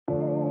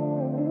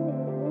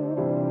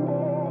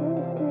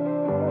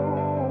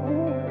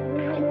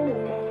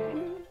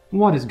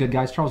What is good,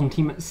 guys? Charles from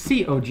Team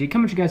COG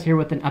coming to you guys here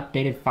with an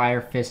updated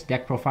Fire Fist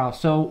deck profile.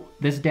 So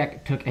this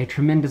deck took a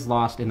tremendous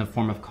loss in the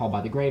form of Call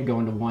by the Grave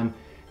going to 1,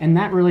 and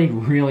that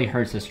really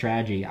hurts the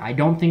strategy. I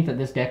don't think that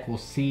this deck will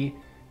see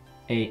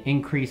a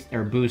increase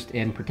or boost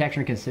in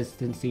protection or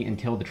consistency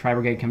until the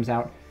Tri-Brigade comes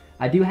out.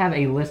 I do have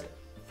a list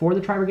for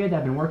the Tri-Brigade that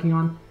I've been working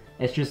on.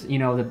 It's just, you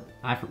know, the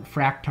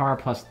Fractar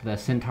plus the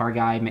Centaur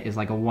guy is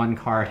like a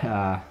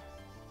 1-card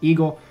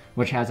Eagle,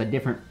 which has a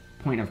different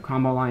point of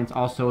combo lines.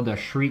 Also the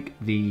Shriek,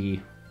 the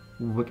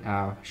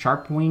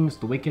Sharp Wings,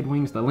 the Wicked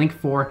Wings, the Link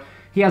 4.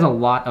 He has a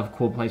lot of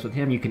cool plays with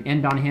him. You can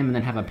end on him and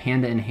then have a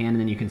Panda in hand,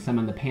 and then you can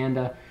summon the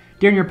Panda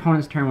during your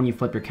opponent's turn when you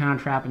flip your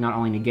counter trap, not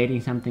only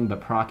negating something,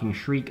 but proccing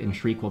Shriek, and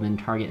Shriek will then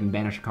target and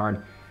banish a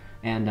card.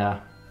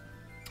 And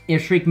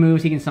if Shriek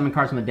moves, he can summon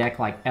cards from the deck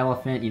like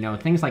Elephant, you know,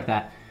 things like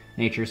that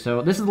nature.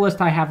 So this is the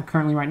list I have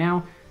currently right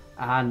now.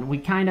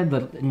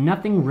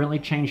 Nothing really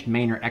changed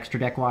main or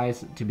extra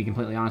deck-wise, to be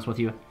completely honest with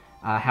you.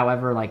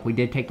 However, like, we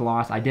did take the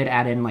loss. I did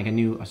add in, like,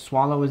 a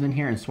Swallow is in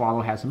here, and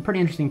Swallow has some pretty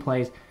interesting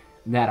plays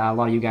that a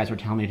lot of you guys were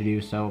telling me to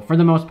do. So, for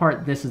the most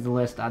part, this is the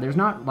list. There's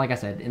not, like I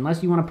said,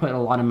 unless you want to put a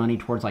lot of money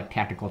towards, like,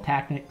 tactical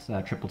tactics,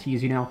 triple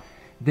T's, you know,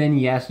 then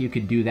yes, you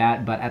could do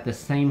that. But at the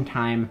same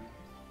time,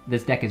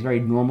 this deck is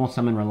very normal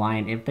summon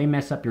reliant. If they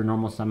mess up your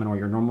normal summon, or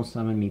your normal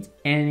summon meets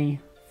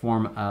any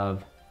form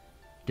of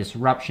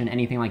disruption,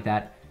 anything like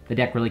that, the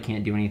deck really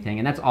can't do anything.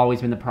 And that's always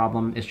been the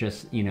problem. It's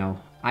just, you know,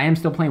 I am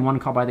still playing one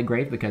Call by the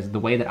Grave because the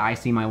way that I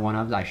see my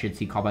one-ofs, I should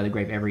see Call by the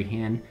Grave every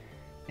hand.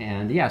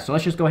 And yeah, so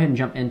let's just go ahead and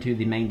jump into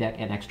the main deck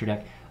and extra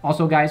deck.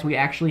 Also, guys, we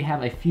actually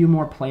have a few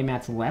more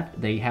playmats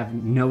left. They have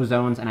no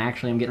zones, and I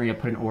actually am getting ready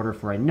to put an order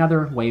for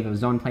another wave of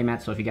zone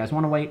playmats. So if you guys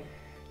want to wait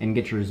and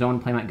get your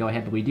zone playmat, go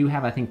ahead. But we do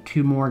have, I think,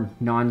 2 more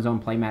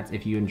non-zone playmats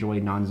if you enjoy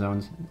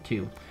non-zones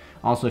too.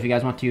 Also, if you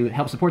guys want to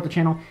help support the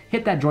channel,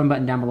 hit that join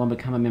button down below and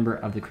become a member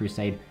of the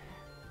Crusade.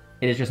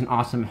 It is just an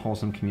awesome,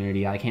 wholesome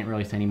community. I can't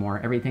really say anymore.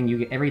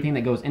 Everything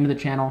that goes into the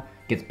channel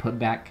gets put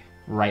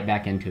right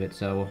back into it.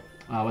 So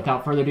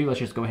without further ado, let's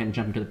just go ahead and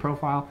jump into the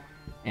profile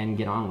and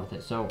get on with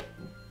it. So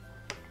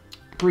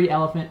 3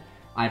 Elephant.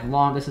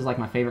 This is like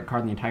my favorite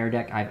card in the entire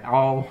deck.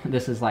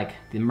 This is like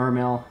the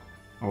Mermail,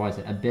 or what is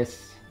it?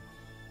 Abyss.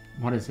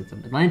 What is it?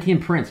 Atlantean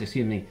Prince,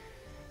 excuse me.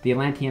 The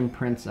Atlantean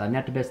Prince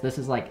Netabis. This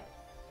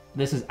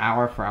is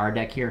for our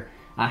deck here.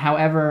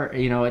 However,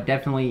 you know, if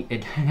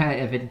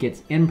it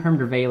gets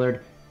impermed or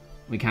veilered,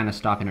 we kind of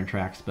stop in our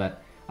tracks.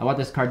 But what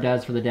this card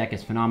does for the deck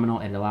is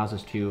phenomenal. It allows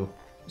us to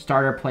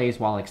start our plays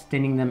while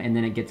extending them, and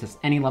then it gets us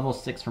any level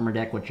 6 from our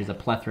deck, which is a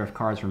plethora of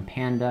cards from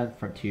Panda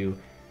to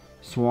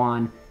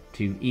Swan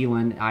to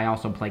Eland. I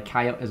also play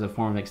Coyote as a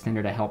form of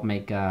extender to help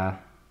make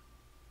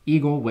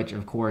Eagle, which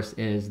of course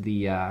is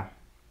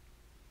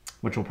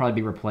which will probably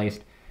be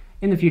replaced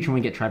in the future when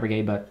we get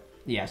Tri-Brigade. But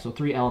yeah, so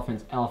 3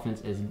 Elephants.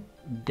 Elephants is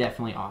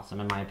definitely awesome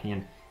in my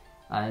opinion.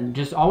 And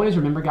just always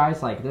remember,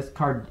 guys, like, this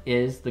card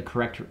is the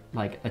correct,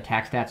 like,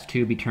 attack stats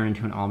to be turned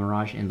into an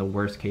Almirage in the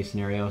worst case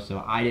scenario.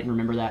 So I didn't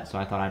remember that, so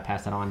I thought I'd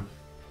pass that on.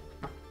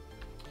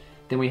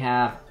 Then we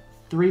have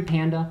 3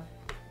 Panda.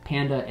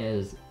 Panda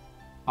is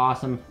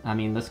awesome. I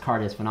mean, this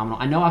card is phenomenal.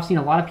 I know I've seen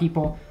a lot of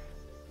people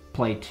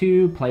play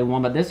 2, play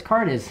 1, but this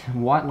card is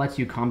what lets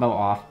you combo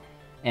off.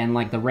 And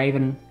like the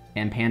Raven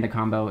and Panda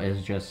combo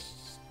is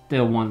just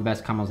still one of the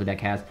best combos the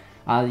deck has.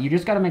 You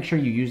just got to make sure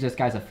you use this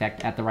guy's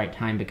effect at the right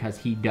time, because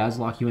he does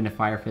lock you into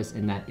Fire Fist,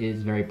 and that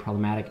is very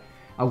problematic.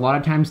 A lot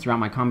of times throughout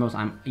my combos,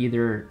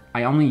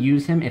 I only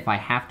use him if I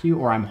have to,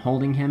 or I'm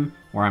holding him,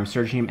 or I'm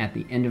searching him at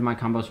the end of my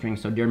combo string,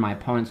 so during my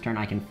opponent's turn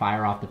I can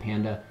fire off the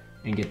Panda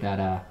and get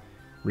that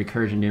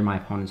recursion during my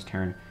opponent's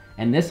turn.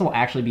 And this will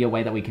actually be a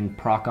way that we can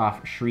proc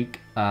off Shriek,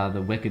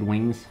 the Wicked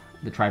Wings,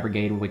 the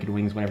Tri-Brigade, Wicked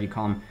Wings, whatever you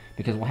call them,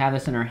 because we'll have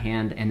this in our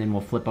hand, and then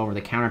we'll flip over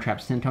the counter trap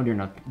Centaur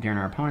during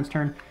our opponent's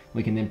turn.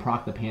 We can then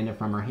proc the Panda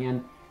from our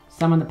hand,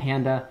 summon the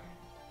Panda.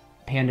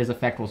 Panda's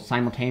effect will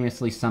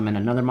simultaneously summon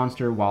another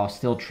monster while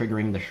still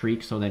triggering the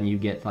Shriek, so then you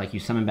get, like, you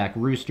summon back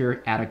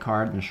Rooster, add a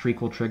card, and Shriek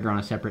will trigger on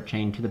a separate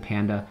chain to the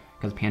Panda,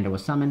 because Panda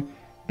was summoned,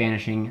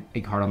 banishing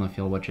a card on the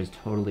field, which is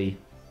totally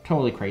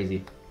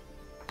crazy.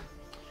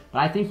 But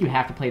I think you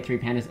have to play 3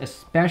 Pandas,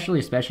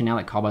 especially now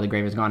that Call by the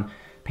Grave is gone.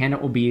 Panda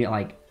will be,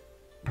 like,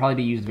 probably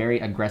be used very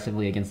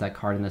aggressively against that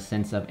card, in the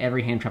sense of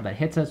every hand trap that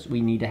hits us,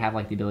 we need to have,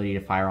 like, the ability to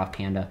fire off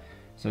Panda.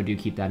 So do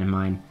keep that in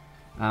mind.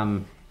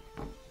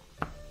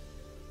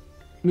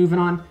 Moving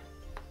on,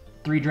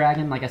 3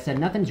 Dragon. Like I said,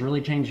 nothing's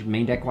really changed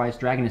main deck-wise.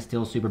 Dragon is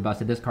still super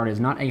busted. This card is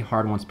not a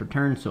hard once per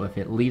turn, so if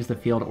it leaves the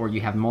field or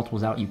you have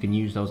multiples out, you can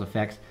use those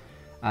effects.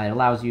 It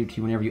allows you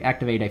to, whenever you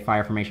activate a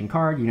Fire Formation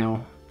card, you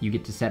know, you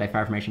get to set a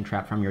Fire Formation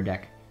trap from your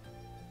deck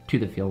to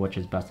the field, which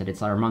is busted.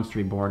 It's our Monster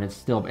Reborn. It's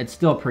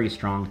still pretty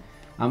strong.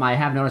 I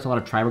have noticed a lot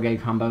of Tri-Brigade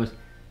combos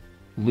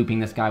looping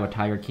this guy with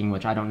Tiger King,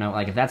 which I don't know,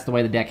 like, if that's the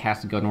way the deck has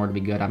to go in order to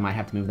be good, I might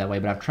have to move that way.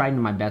 But I've tried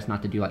my best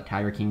not to do, like,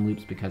 Tiger King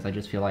loops, because I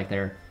just feel like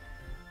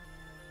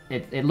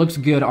it looks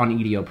good on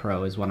YuGiOh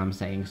Pro is what I'm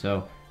saying.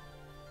 So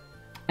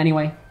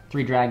anyway,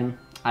 3 Dragon.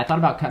 I thought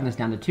about cutting this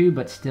down to 2,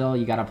 but still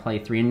you gotta play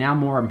 3. And now,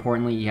 more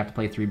importantly, you have to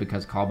play 3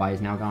 because Call by is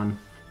now gone.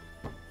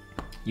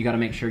 you got to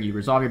make sure you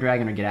resolve your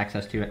dragon or get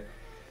access to it.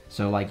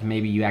 So like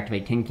maybe you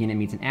activate Tinky and it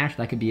meets an Ash,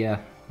 that could be a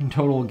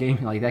total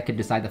game, like that could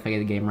decide the fate of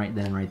the game right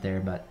then and right there.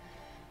 But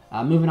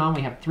moving on,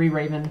 we have 3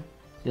 Raven.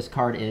 This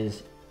card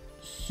is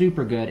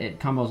super good. It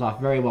combos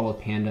off very well with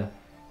Panda.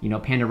 You know,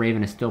 Panda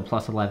Raven is still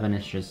plus 11.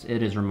 It's just,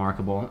 it is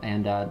remarkable.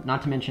 And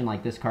not to mention,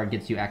 like, this card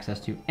gets you access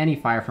to any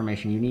fire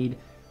formation you need.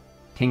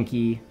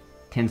 Tinky,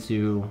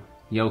 Tensu,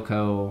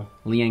 Yoko,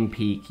 Liang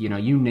Peak, you know,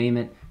 you name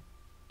it,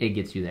 it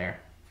gets you there.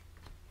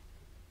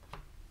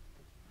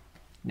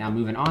 Now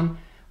moving on,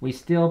 we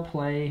still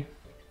play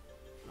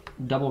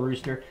Double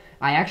Rooster.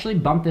 I actually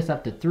bumped this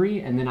up to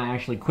 3, and then I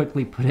actually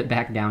quickly put it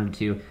back down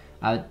to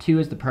 2. 2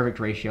 is the perfect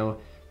ratio.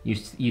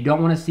 You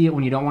don't want to see it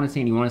when you don't want to see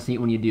it, and you want to see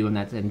it when you do,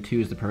 and 2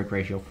 is the perfect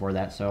ratio for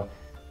that. So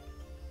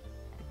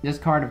this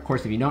card, of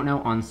course, if you don't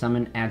know, on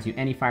summon adds you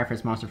any Fire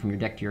Fist monster from your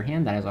deck to your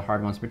hand. That is a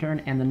hard once per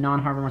turn, and the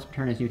non-hard once per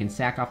turn is you can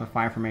sack off a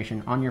fire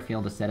formation on your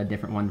field to set a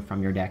different one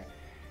from your deck,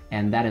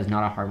 and that is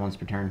not a hard once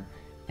per turn.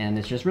 And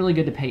it's just really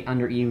good to pay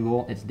under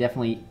Evil. It's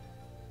definitely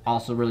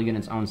also really good in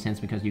its own sense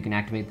because you can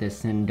activate this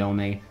Sin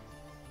Dome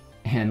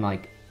and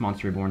like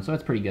Monster Reborn, so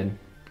it's pretty good.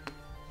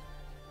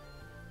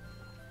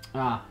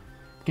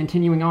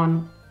 Continuing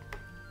on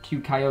to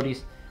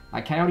Coyotes.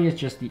 Coyote is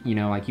just, you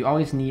know, like you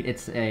always need,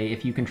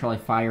 if you control a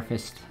Fire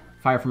Fist,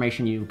 Fire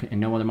Formation, and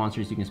no other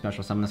monsters, you can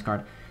special summon this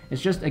card.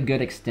 It's just a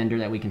good extender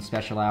that we can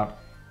special out.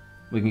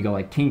 We can go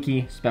like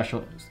Tinky,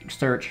 special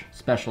search,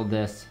 special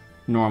this,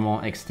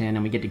 normal, extend,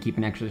 and we get to keep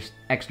an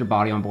extra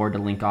body on board to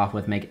link off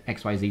with, make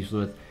XYZs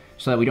with,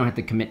 so that we don't have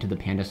to commit to the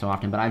Panda so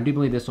often. But I do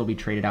believe this will be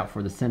traded out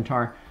for the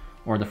Centaur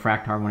or the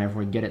Fractar whenever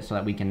we get it, so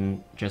that we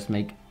can just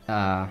make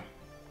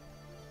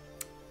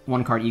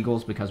 1-card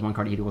Eagles, because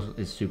 1-card Eagles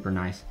is super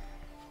nice.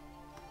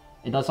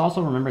 It does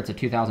also, remember, it's a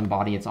 2000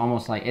 body. It's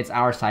almost like, it's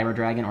our Cyber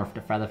Dragon or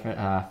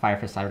Fire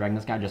Fist Cyber Dragon.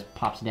 This guy just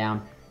pops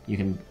down. You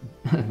can,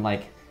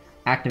 like,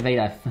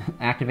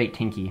 activate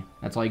Tinky.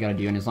 That's all you gotta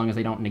do. And as long as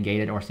they don't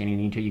negate it or say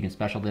anything to, you can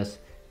special this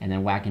and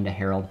then whack into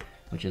Herald,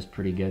 which is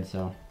pretty good,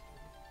 so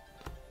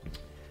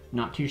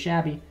not too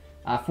shabby.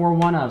 For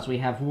 1-ofs, we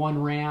have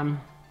 1 Ram,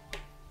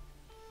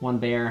 1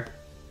 Bear,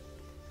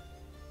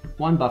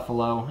 1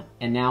 Buffalo,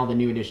 and now the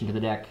new addition to the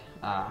deck,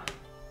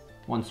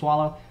 1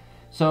 Swallow.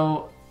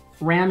 So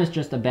Ram is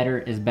just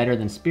better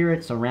than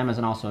Spirit, so Ram is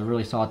also a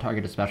really solid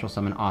target to special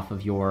summon off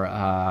of your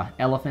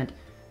Elephant.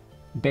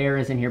 Bear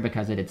is in here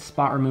because it is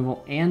spot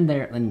removal,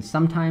 and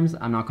sometimes,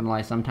 I'm not gonna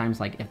lie,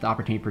 sometimes, like if the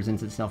opportunity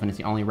presents itself and it's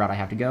the only route I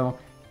have to go,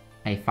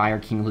 a Fire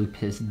King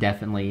loop is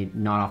definitely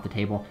not off the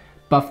table.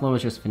 Buffalo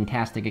is just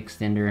fantastic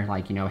extender,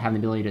 like, you know,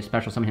 having the ability to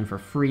special summon him for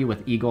free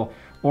with Eagle,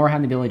 or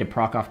having the ability to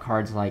proc off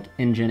cards like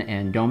Engine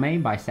and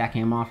Dome by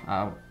sacking him off,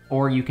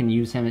 or you can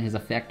use him, his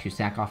effect, to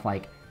sack off,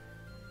 like,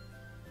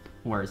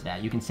 where is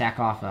that? You can sack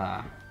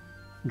off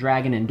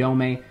Dragon and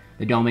Dome.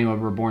 The Dome will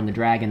reborn the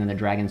Dragon, and the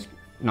Dragon's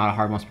not a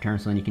hard once per turn,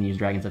 so then you can use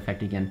Dragon's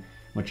effect again,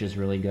 which is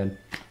really good.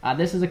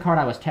 This is a card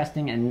I was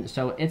testing, and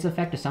so its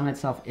effect to summon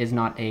itself is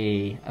not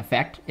a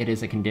effect, it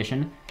is a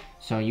condition.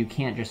 So you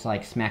can't just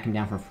like smack him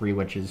down for free,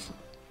 which is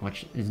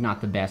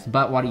not the best.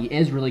 But what he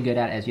is really good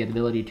at is you have the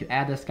ability to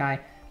add this guy,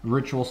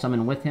 ritual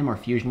summon with him or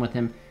fusion with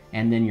him,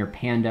 and then your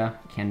Panda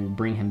can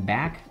bring him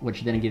back,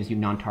 which then gives you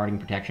non-targeting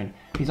protection.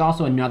 He's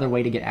also another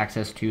way to get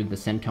access to the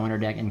Centaur in your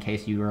deck in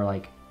case you are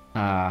like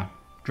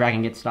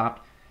Dragon gets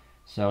stopped.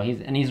 So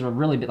he's a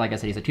really bit, like I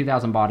said, he's a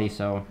 2000 body,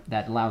 so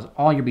that allows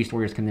all your Beast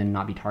Warriors can then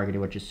not be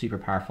targeted, which is super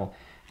powerful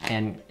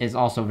and is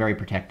also very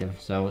protective.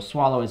 So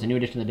Swallow is a new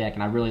addition to the deck,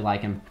 and I really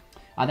like him.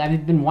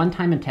 I've been one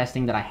time in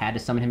testing that I had to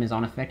summon him his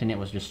own effect, and it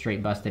was just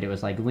straight busted. It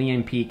was like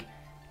Liang Peak,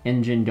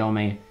 Engine,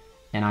 Dome,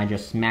 and I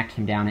just smacked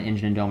him down, and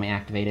Engine and Dome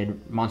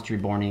activated, Monster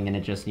Reborning, and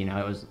it just, you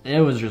know, it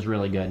was just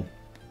really good.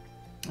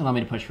 Allow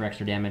me to push for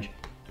extra damage,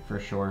 for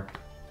sure.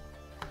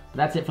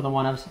 That's it for the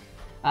 1-ofs.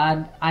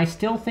 I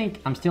still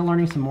think, I'm still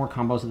learning some more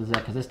combos of this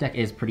deck, because this deck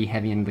is pretty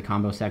heavy in the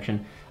combo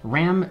section.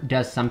 Ram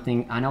does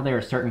something, I know there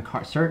are certain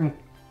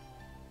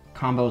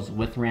combos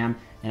with Ram,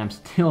 and I'm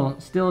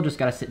still just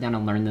gotta sit down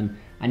and learn them.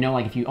 I know,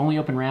 like, if you only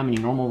open Ram and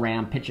you normal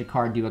Ram, pitch a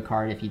card, do a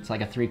card. If it's like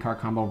a 3-card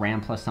combo,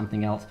 Ram plus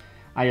something else,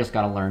 I just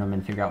gotta learn them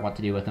and figure out what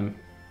to do with them.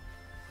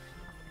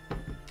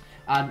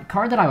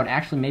 Card that I would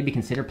actually maybe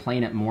consider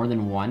playing it more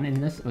than one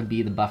in this would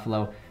be the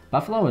Buffalo.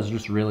 Buffalo is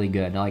just really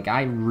good. Like,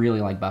 I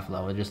really like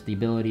Buffalo. Just the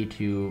ability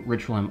to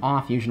ritual him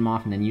off, fusion him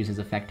off, and then use his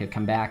effect to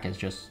come back is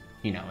just,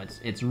 you know,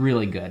 it's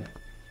really good.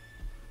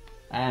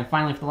 And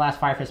finally, for the last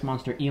Fire Fist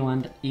monster,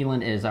 Eland.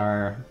 Eland is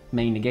our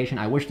main negation.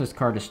 I wish this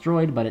card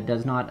destroyed, but it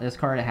does not. This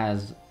card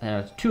has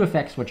 2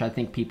 effects, which I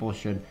think people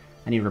should,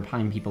 I need to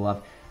remind people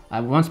of.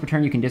 Once per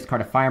turn, you can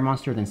discard a fire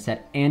monster, then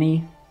set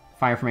any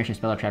fire formation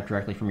spell or trap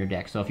directly from your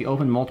deck. So if you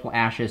open multiple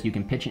Ashes, you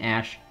can pitch an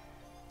Ash,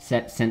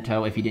 set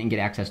Cento if you didn't get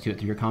access to it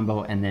through your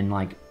combo, and then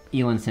like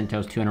Eland,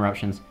 Centos, 2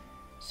 interruptions,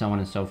 so on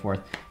and so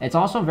forth. It's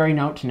also very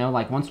note to know,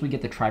 like, once we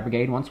get the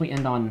Tri-Brigade, once we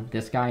end on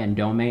this guy and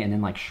Dome, and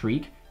then like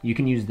Shriek, you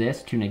can use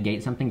this to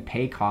negate something,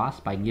 pay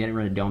cost by getting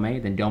rid of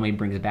Dome, then Dome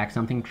brings back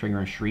something,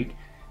 triggering Shriek,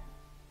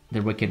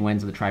 the Wicked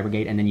Winds of the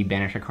Tri-Brigade, and then you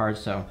banish a card.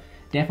 So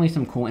definitely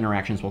some cool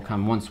interactions will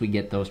come once we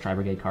get those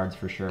Tri-Brigade cards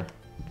for sure.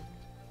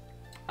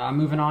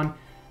 Moving on,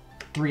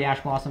 3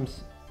 Ash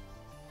Blossoms.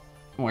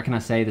 What can I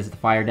say? This is the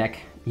fire deck.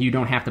 You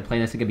don't have to play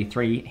this. It could be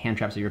 3 hand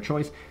traps of your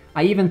choice.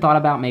 I even thought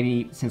about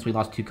maybe, since we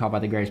lost 2 Called by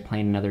the Graves,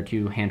 playing another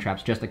 2 hand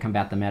traps just to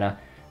combat the meta.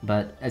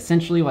 But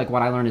essentially, like,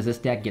 what I learned is this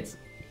deck gets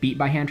beat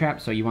by hand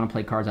traps, so you want to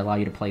play cards that allow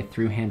you to play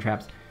through hand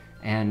traps.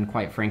 And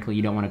quite frankly,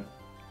 you don't want to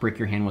brick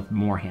your hand with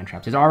more hand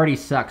traps. It already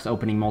sucks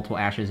opening multiple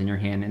Ashes in your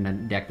hand in a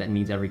deck that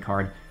needs every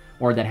card,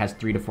 or that has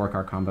 3 to 4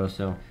 card combos.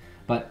 So,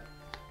 but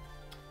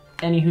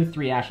anywho,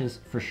 3 Ashes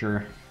for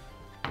sure.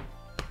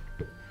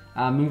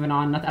 Moving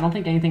on, I don't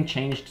think anything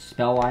changed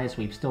spell-wise.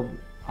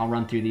 I'll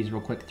run through these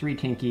real quick. 3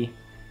 Tinky,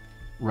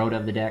 Rhoda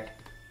of the deck.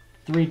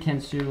 3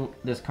 Tensu,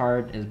 this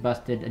card is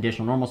busted.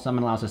 Additional normal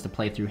summon allows us to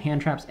play through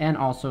hand traps, and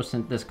also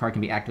since this card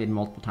can be activated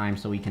multiple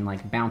times, so we can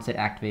like bounce it,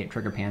 activate it,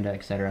 trigger Panda,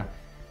 etc.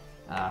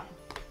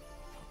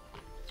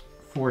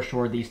 For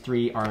sure, these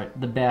 3 are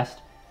the best.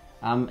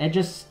 It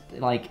just,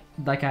 like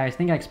I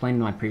think I explained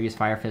in my previous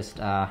Fire Fist,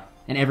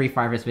 in every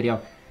Fire Fist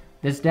video,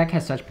 this deck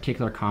has such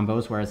particular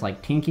combos, whereas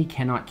like Tinky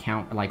cannot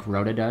count like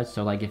Rhoda does.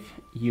 So like if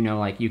you know,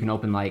 like you can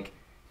open like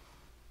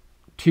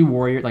 2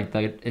 warriors, like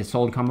the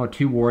sold combo,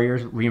 2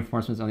 warriors,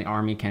 reinforcements on the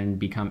army can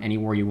become any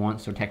war you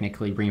want. So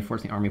technically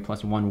reinforcing the army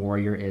plus 1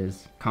 warrior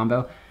is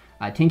combo.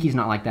 Tinky's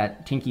not like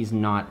that. Tinky's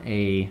not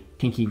a,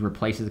 Tinky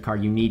replaces the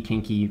card. You need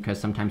Tinky because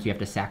sometimes you have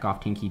to sack off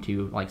Tinky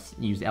to like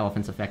use the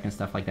elephant's effect and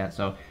stuff like that.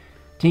 So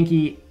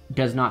Tinky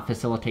does not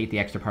facilitate the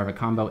extra part of a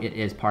combo. It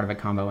is part of a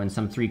combo, and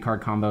some 3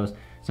 card combos,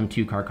 some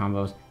 2 card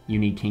combos, you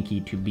need Tinky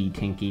to be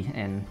Tinky,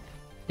 and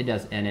it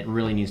does, and it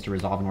really needs to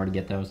resolve in order to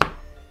get those.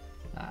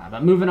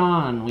 But moving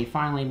on, we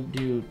finally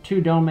do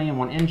 2 Dome and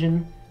 1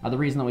 Engine. The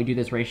reason that we do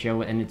this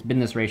ratio, and it's been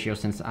this ratio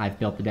since I've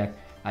built the deck,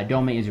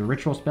 Dome is your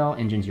ritual spell,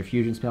 Engine's your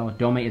fusion spell.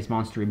 Dome is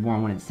Monster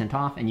Reborn when it's sent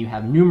off, and you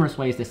have numerous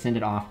ways to send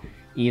it off,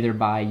 either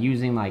by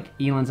using like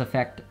Elan's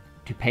effect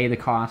to pay the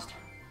cost.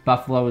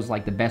 Buffalo is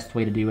like the best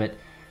way to do it.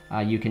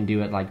 You can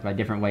do it like by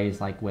different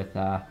ways, like with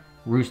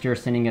Rooster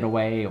sending it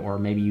away, or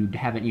maybe you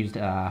haven't used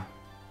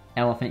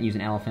Elephant, use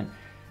an Elephant.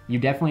 You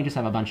definitely just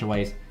have a bunch of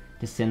ways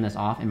to send this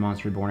off in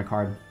Monster Reborn a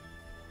card.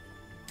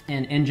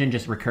 And Engine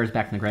just recurs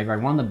back from the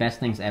graveyard. One of the best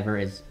things ever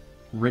is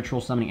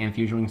ritual summoning and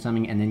fusion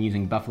summoning, and then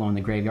using Buffalo in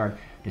the graveyard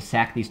to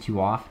sack these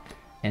 2 off,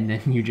 and then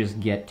you just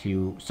get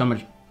to so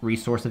much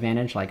resource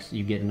advantage. Like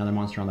you get another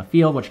monster on the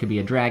field, which could be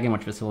a dragon,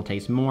 which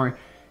facilitates more.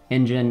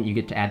 Engine, you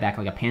get to add back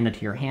like a panda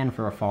to your hand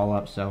for a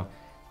follow-up. So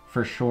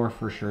for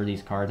sure,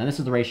 these cards. And this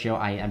is the ratio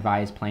I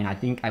advise playing. I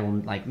think I will,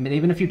 like,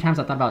 even a few times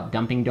I thought about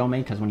dumping Dome,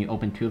 because when you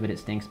open 2 of it, it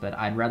stinks, but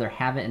I'd rather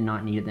have it and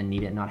not need it than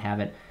need it and not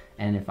have it.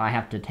 And if I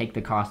have to take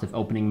the cost of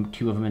opening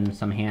 2 of them in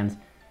some hands,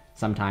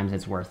 sometimes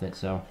it's worth it,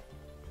 so.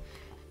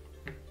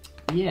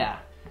 Yeah.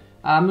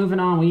 Moving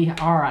on,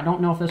 I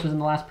don't know if this was in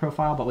the last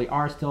profile, but we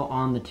are still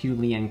on the 2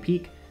 Liang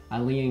Peak.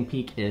 Liang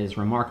Peak is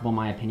remarkable in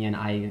my opinion.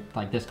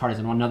 Like this card is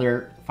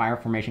another fire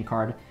formation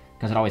card,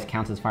 because it always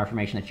counts as fire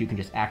formation that you can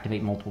just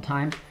activate multiple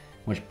times,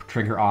 which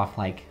trigger off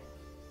like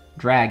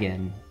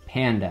Dragon,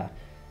 Panda,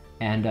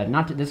 and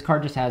this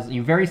card just has,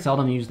 you very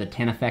seldom use the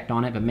 10 effect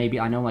on it, but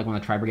maybe, I know like when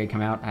the Tri-Brigade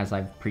come out, as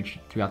I've preached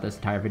throughout this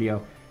entire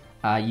video,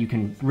 you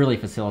can really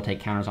facilitate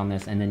counters on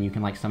this, and then you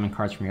can like summon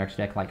cards from your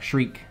extra deck, like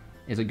Shriek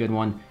is a good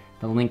one.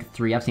 The Link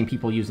 3, I've seen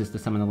people use this to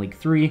summon the Link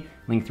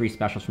 3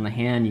 specials from the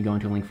hand, you go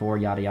into Link 4,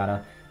 yada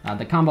yada.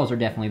 The combos are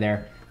definitely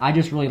there. I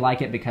just really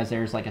like it because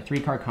there's like a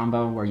 3-card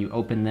combo where you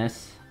open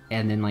this,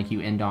 and then like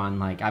you end on,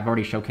 like, I've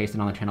already showcased it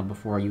on the channel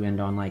before, you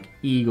end on like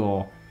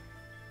Eagle,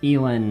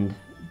 Eland,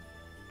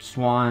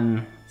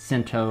 Swan,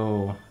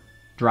 Cento,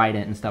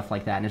 Dryden, and stuff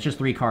like that. And it's just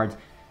 3 cards,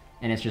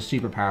 and it's just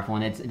super powerful.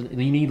 And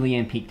you need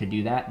Lian Peak to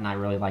do that, and I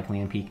really like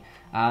Lian Peak.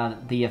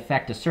 The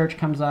effect to search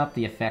comes up.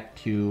 The effect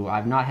to,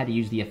 I've not had to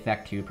use the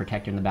effect to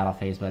protect in the battle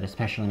phase, but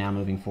especially now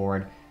moving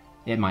forward,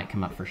 it might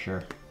come up for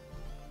sure.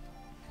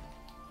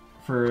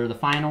 For the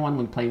final one,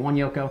 we play 1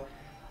 YuGiOh.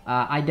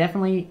 I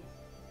definitely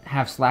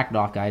have slacked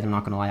off, guys. I'm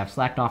not gonna lie. I've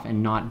slacked off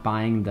and not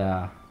buying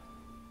the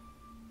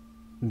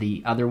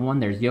other one.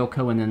 There's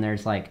YuGiOh, and then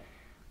there's like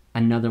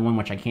another one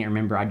which I can't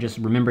remember. I just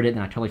remembered it and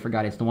I totally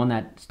forgot. It's the one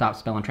that stops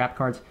spell and trap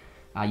cards.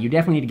 You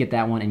definitely need to get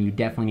that one, and you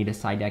definitely need to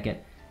side deck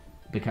it,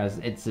 because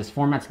this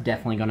format's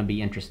definitely going to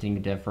be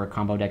interesting for a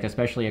combo deck,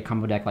 especially a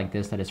combo deck like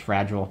this that is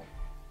fragile.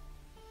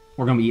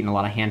 We're going to be eating a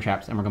lot of hand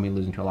traps, and we're going to be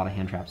losing to a lot of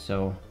hand traps.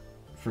 So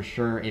for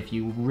sure, if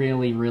you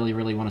really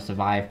want to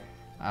survive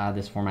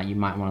this format, you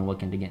might want to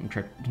look into getting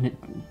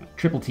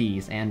triple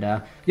T's. And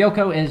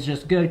YuGiOh is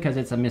just good because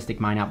it's a Mystic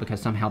Mine out,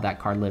 because somehow that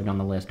card lived on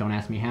the list. Don't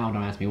ask me how,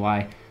 don't ask me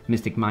why.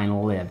 Mystic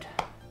Mine lived.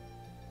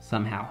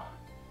 Somehow.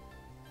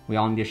 We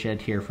all need to shed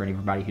a tear for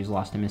everybody who's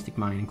lost a Mystic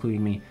Mine,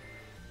 including me.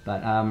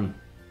 But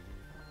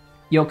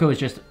YuGiOh is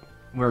just,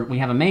 we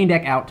have a main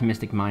deck out to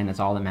Mystic Mine, that's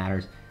all that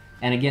matters.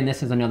 And again,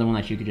 this is another one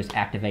that you could just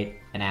activate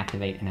and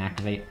activate and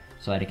activate,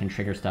 so that it can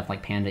trigger stuff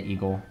like Panda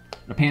Eagle,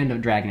 or Panda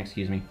Dragon,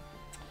 excuse me.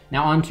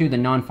 Now on to the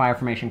non-fire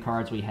formation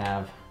cards. We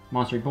have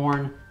Monster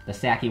Reborn, the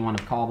Saki one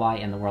of Call By,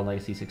 and the World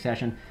Legacy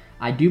Succession.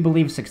 I do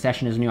believe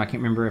Succession is new. I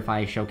can't remember if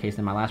I showcased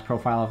in my last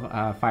profile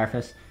of Fire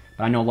Fist,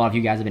 but I know a lot of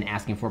you guys have been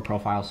asking for a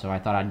profile, so I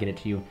thought I'd get it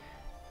to you.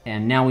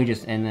 And now we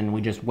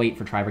just wait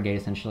for Tri Brigade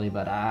essentially.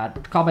 But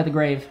Call By the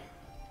Grave,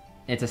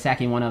 it's a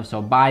Saki one of,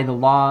 so by the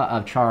law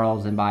of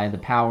Charles and by the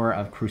power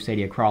of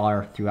Crusadia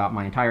Crawler throughout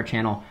my entire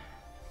channel,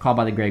 Call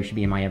By the Grave should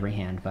be in my every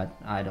hand, but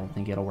I don't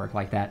think it'll work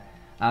like that.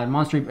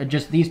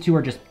 These two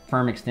are just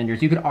firm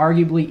extenders. You could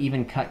arguably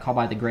even cut Call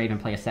By the Grave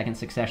and play a second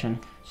Succession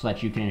so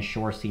that you can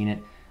ensure seeing it.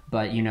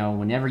 But, you know,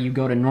 whenever you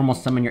go to normal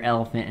summon your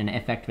elephant and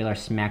Effectivator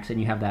smacks it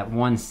and you have that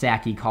one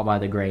Saki Call By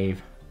the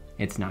Grave,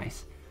 it's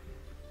nice.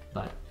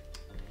 But,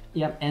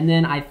 yep, and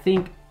then I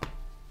think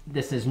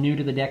this is new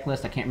to the deck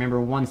list. I can't remember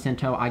one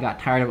Cento. I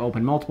got tired of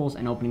open multiples,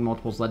 and opening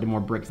multiples led to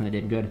more bricks than it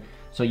did good.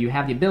 So you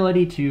have the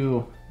ability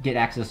to get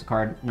access to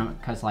card,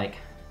 because, like,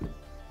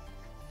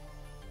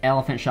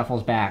 Elephant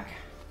shuffles back.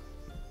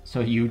 So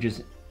you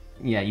just,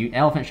 yeah,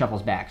 Elephant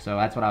shuffles back. So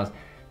that's what I was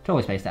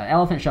totally spaced out.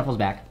 Elephant shuffles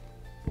back,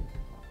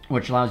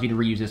 which allows you to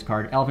reuse this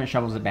card. Elephant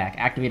shuffles it back.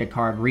 Activate a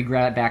card,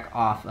 re-grab it back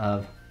off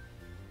of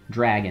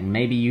Dragon.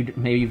 Maybe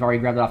you've already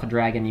grabbed it off a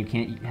Dragon. You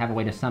can't have a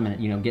way to summon it.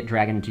 You know, get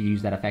Dragon to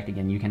use that effect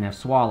again. You can have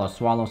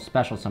Swallow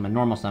special summon,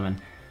 normal summon,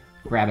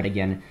 grab it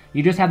again.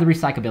 You just have the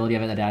recyclability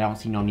of it that I don't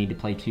see no need to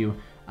play too.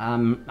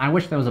 I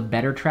wish there was a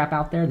better trap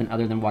out there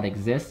other than what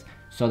exists,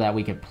 so that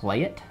we could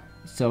play it.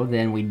 So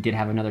then we did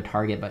have another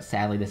target, but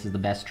sadly this is the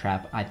best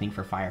trap, I think,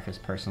 for Fire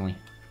Fist personally.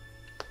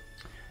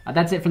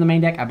 That's it for the main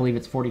deck. I believe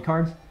it's 40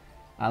 cards.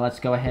 Let's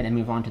go ahead and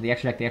move on to the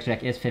extra deck. The extra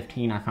deck is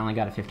 15. I finally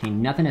got a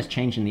 15. Nothing has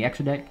changed in the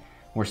extra deck.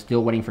 We're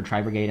still waiting for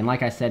Tri Brigade. And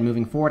like I said,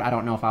 moving forward, I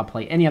don't know if I'll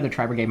play any other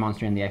Tri Brigade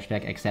monster in the extra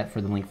deck except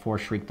for the Link 4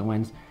 Shriek the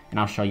Winds. And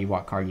I'll show you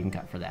what card you can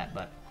cut for that.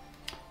 But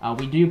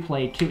we do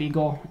play 2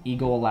 Eagle.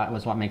 Eagle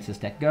was what makes this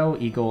deck go.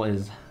 Eagle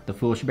is the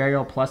Foolish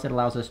Burial, plus it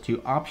allows us to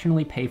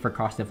optionally pay for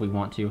cost if we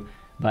want to.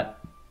 But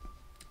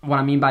what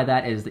I mean by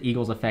that is the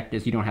Eagle's effect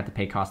is you don't have to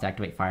pay cost to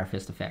activate Fire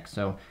Fist effects.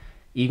 So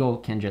Eagle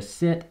can just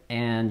sit,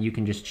 and you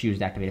can just choose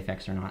to activate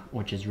effects or not,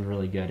 which is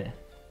really good.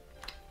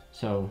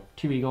 So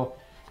 2 Eagle.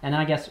 And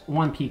then I guess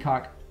 1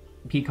 Peacock.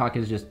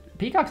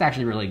 Peacock's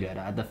actually really good.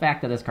 The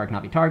fact that this card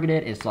cannot be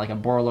targeted is like a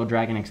Borolo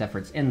Dragon, except for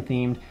it's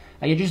in-themed.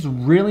 You just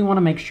really want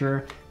to make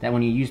sure that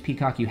when you use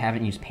Peacock, you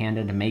haven't used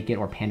Panda to make it,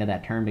 or Panda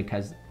that turn,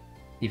 because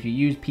if you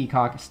use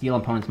Peacock, steal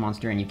opponent's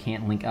monster, and you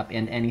can't link up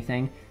into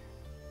anything,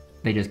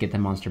 they just get the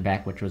monster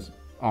back, which was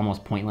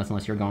almost pointless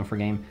unless you're going for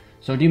game.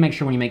 So do make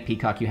sure when you make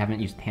Peacock, you haven't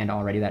used Panda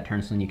already that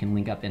turn, so then you can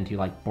link up into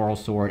like Boral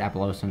Sword,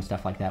 Appaloosa, and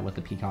stuff like that with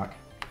the Peacock.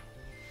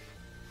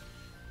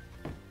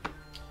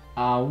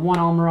 1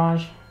 All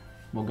Mirage.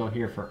 We'll go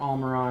here for All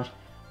Mirage.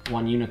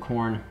 1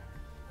 Unicorn.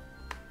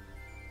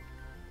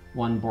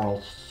 1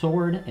 Boral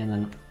Sword, and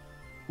then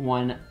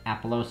 1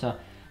 Appaloosa.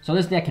 So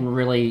this deck can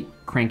really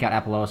crank out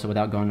Appaloosa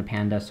without going to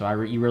Panda. So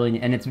you really,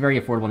 and it's very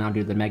affordable now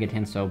due to the Mega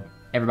Tin, so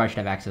everybody should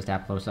have access to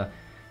Appaloosa.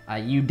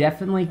 You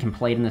definitely can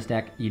play it in this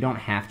deck. You don't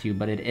have to,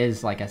 but it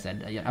is, like I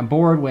said, a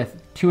board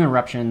with 2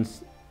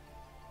 Interruptions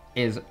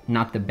is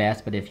not the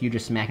best, but if you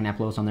just smack an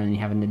Appaloosa on there and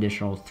you have an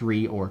additional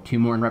 3 or 2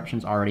 more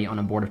Interruptions already on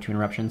a board of 2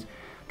 Interruptions,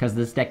 because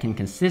this deck can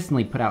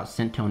consistently put out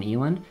Cento and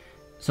Eland,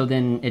 so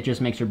then it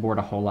just makes your board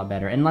a whole lot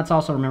better. And let's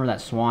also remember that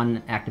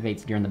Swan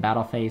activates during the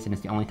battle phase, and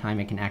it's the only time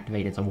it can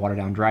activate. It's a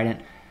watered-down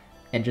Trident.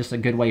 It's just a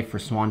good way for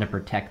Swan to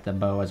protect the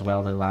bow as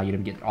well, to allow you to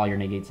get all your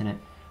negates in it.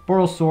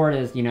 Boral Sword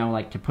is, you know,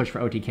 like to push for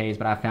OTKs,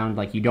 but I found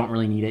like you don't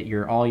really need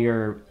it. All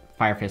your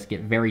Fire Fists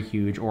get very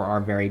huge or are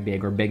very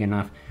big or big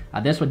enough.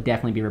 This would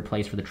definitely be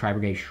replaced for the Tri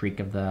Brigade Shriek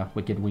of the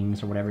Wicked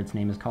Wings or whatever its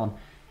name is called,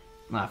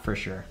 for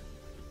sure.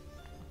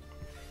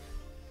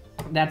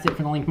 That's it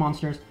for the Link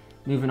monsters.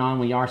 Moving on,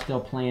 we are still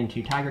playing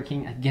 2 Tiger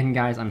King. Again,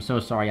 guys, I'm so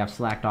sorry I've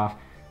slacked off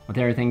with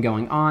everything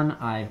going on.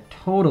 I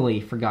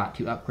totally forgot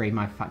to upgrade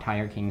my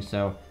Tiger King,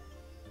 so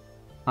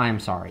I am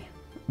sorry.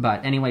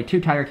 But anyway,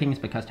 2 Tiger Kings,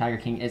 because Tiger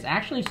King is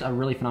actually a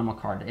really phenomenal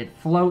card. It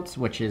floats,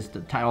 which is the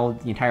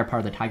entire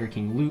part of the Tiger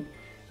King loop,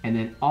 and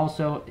then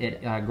also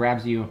it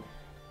grabs you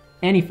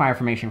any fire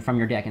formation from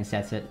your deck and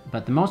sets it.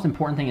 But the most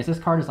important thing is this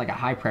card is like a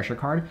high pressure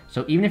card,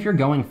 so even if you're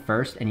going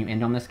first and you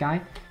end on this guy,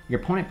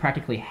 your opponent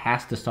practically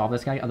has to solve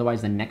this guy,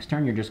 otherwise the next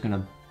turn you're just going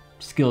to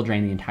skill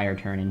drain the entire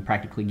turn and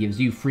practically gives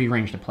you free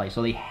range to play.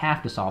 So they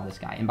have to solve this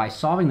guy, and by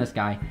solving this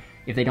guy,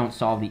 if they don't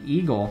solve the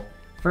Eagle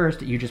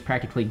first, you just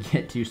practically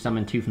get to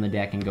summon 2 from the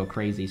deck and go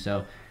crazy.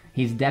 So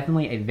he's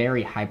definitely a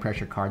very high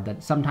pressure card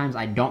that sometimes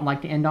I don't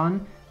like to end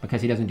on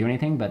because he doesn't do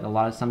anything, but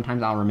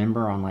sometimes I'll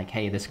remember on like,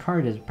 hey, this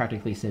card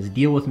practically says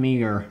deal with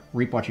me or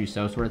reap what you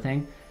sow sort of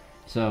thing.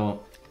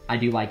 So I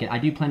do like it. I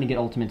do plan to get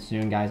Ultimate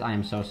soon, guys. I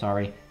am so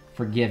sorry.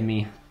 Forgive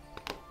me.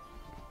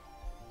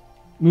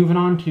 Moving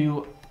on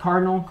to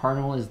Cardinal.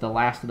 Cardinal is the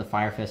last of the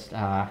Fire Fist,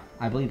 I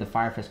believe the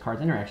Fire Fist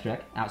cards in our extra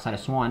deck, outside of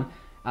Swan.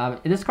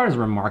 This card is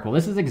remarkable.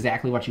 This is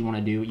exactly what you want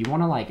to do. You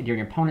want to, like, during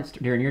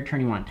your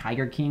turn, you want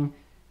Tiger King,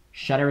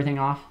 shut everything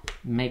off,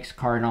 makes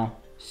Cardinal,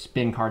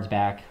 spin cards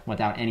back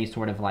without any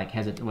sort of, like,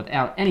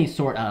 without any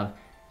sort of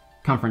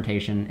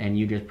confrontation, and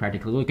you just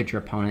practically look at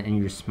your opponent and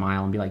you just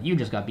smile and be like, you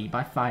just got beat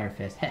by Fire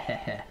Fist.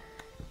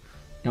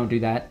 Don't do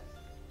that.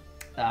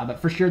 But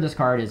for sure, this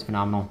card is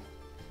phenomenal.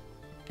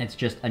 It's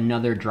just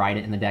another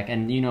Dryden in the deck.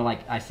 And, you know,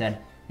 like I said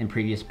in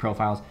previous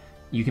profiles,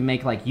 you can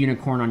make, like,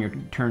 Unicorn on your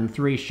turn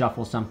 3,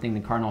 shuffle something, the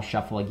card will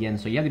shuffle again.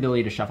 So you have the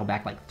ability to shuffle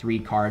back, like, 3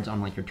 cards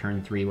on, like, your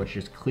turn 3, which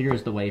just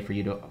clears the way for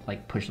you to,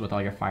 like, push with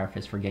all your Fire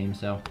Fists for game.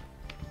 So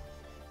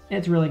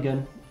it's really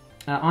good.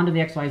 On to the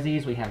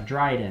XYZs, we have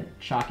Dryden,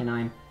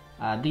 Shock-A-9.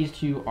 These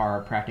two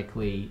are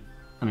practically,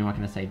 I mean, what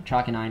can I say?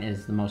 Shock-A-9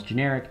 is the most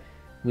generic.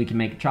 We can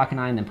make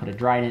Shock-A-9, then put a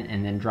Dryden,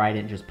 and then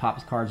Dryden just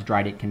pops cards.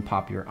 Dryden can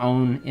pop your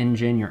own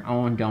engine, your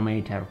own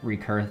domain to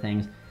recur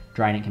things.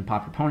 Dryden can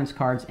pop your opponent's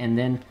cards, and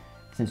then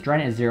since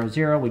Dryden is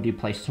 0/0, we do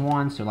play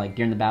Swan, so like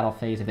during the battle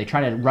phase, if they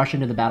try to rush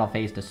into the battle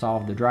phase to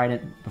solve the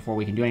Dryden before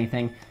we can do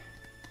anything,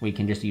 we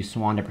can just use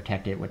Swan to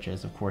protect it, which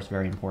is, of course,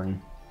 very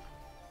important.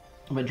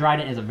 But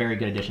Dryden is a very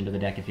good addition to the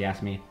deck, if you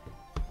ask me.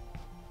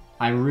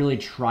 I really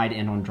try to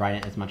end on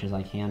Dryden as much as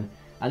I can.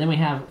 Then we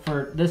have,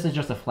 this is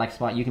just a flex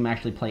spot. You can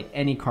actually play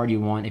any card you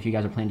want. If you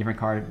guys are playing a different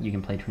card, you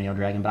can play Tornado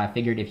Dragon. But I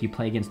figured if you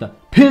play against the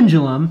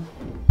Pendulum,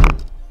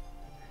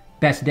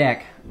 best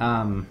deck,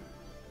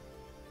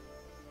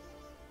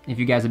 if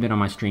you guys have been on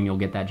my stream, you'll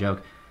get that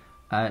joke.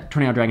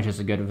 Tornado Dragon is just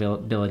a good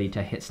ability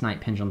to hit Snipe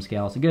Pendulum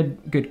Scale. It's a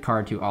good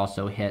card to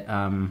also hit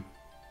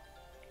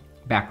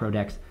back row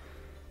decks.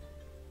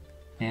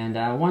 And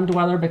one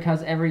Dweller,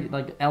 because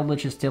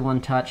Eldritch is still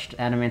untouched,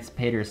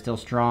 Emancipator is still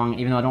strong,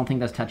 even though I don't think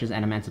this touches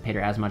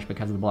Emancipator as much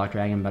because of the Block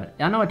Dragon, but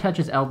I know it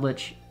touches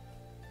Eldritch,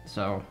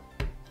 so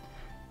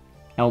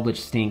Eldritch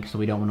stinks, so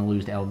we don't want to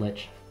lose to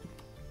Eldritch.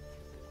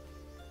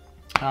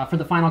 For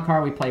the final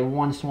card, we play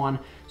one Swan.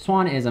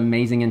 Swan is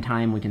amazing in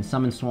time. We can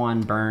summon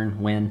Swan,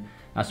 burn, win.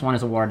 Swan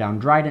is a watered-down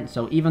Dryden,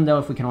 so even though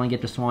if we can only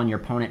get to Swan, your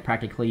opponent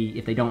practically,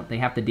 if they don't, they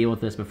have to deal with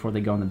this before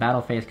they go in the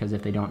battle phase, because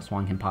if they don't,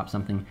 Swan can pop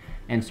something.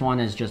 And Swan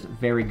is just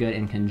very good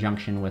in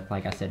conjunction with,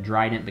 like I said,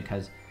 Dryden,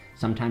 because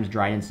sometimes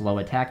Dryden's low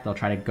attack. They'll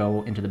try to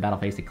go into the battle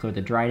phase to clear the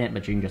Dryden,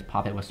 but you can just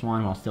pop it with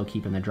Swan while still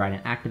keeping the Dryden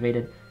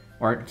activated,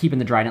 or keeping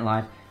the Dryden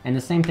live. And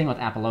the same thing with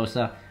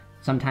Appaloosa.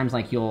 Sometimes,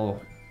 like,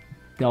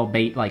 they'll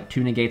bait, like,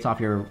 2 negates off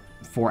your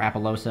 4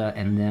 Appaloosa,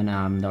 and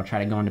then they'll try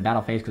to go into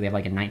battle phase because they have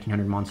like a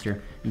 1900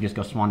 monster. You just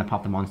go Swan to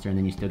pop the monster, and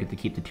then you still get to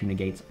keep the 2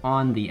 negates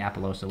on the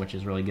Appaloosa, which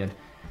is really good.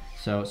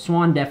 So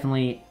Swan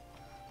definitely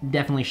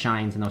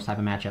shines in those type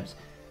of matchups.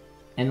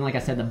 And like I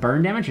said, the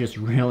burn damage is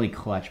really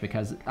clutch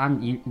because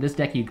this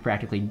deck you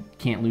practically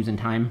can't lose in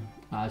time.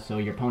 So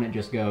your opponent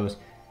just goes,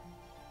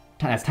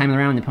 that's time of the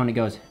round, the opponent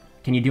goes,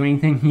 can you do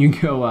anything? You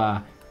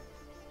go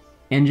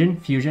Engine,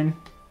 Fusion,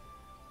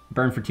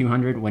 burn for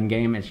 200, win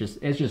game. It's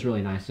just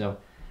really nice. So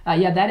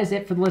yeah, that is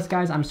it for the list,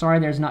 guys. I'm sorry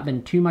there's not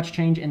been too much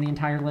change in the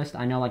entire list.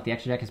 I know like the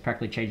extra deck has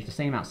practically changed the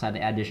same outside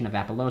the addition of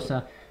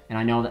Appaloosa, and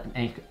I know that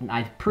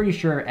I'm pretty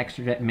sure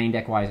extra deck, main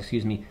deck wise,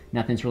 excuse me,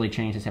 nothing's really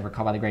changed except for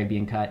Call by the Grave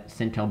being cut,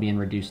 Sintel being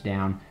reduced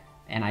down,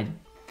 and I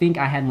think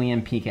I had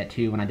Liam peak at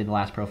 2 when I did the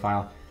last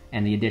profile,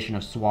 and the addition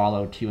of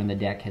Swallow 2 in the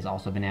deck has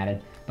also been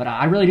added. But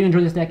I really do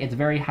enjoy this deck. It's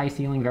very high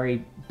ceiling,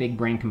 very big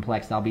brain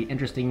complex. That'll be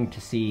interesting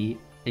to see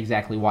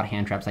exactly what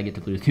hand traps I get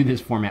to lose through this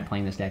format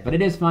playing this deck. But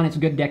it is fun. It's a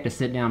good deck to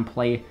sit down,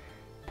 play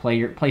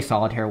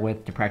Solitaire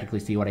with to practically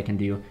see what I can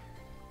do.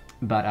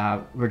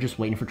 But we're just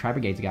waiting for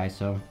Tri-Brigades, guys.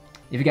 So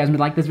if you guys would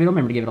like this video,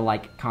 remember to give it a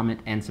like, comment,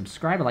 and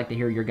subscribe. I'd like to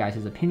hear your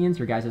guys' opinions,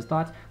 your guys'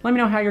 thoughts. Let me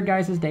know how your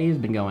guys' day has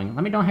been going.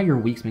 Let me know how your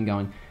week's been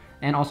going.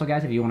 And also,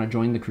 guys, if you want to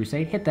join the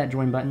Crusade, hit that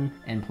join button.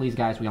 And please,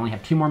 guys, we only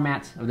have 2 more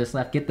mats of this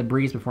left. Get the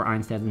Breeze before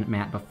Einstein's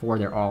mat before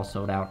they're all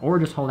sold out. Or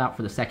just hold out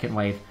for the second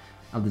wave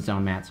of the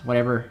zone mats.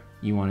 Whatever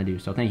you want to do.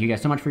 So thank you guys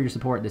so much for your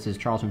support. This is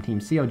Charles from Team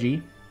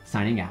COG,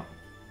 signing out.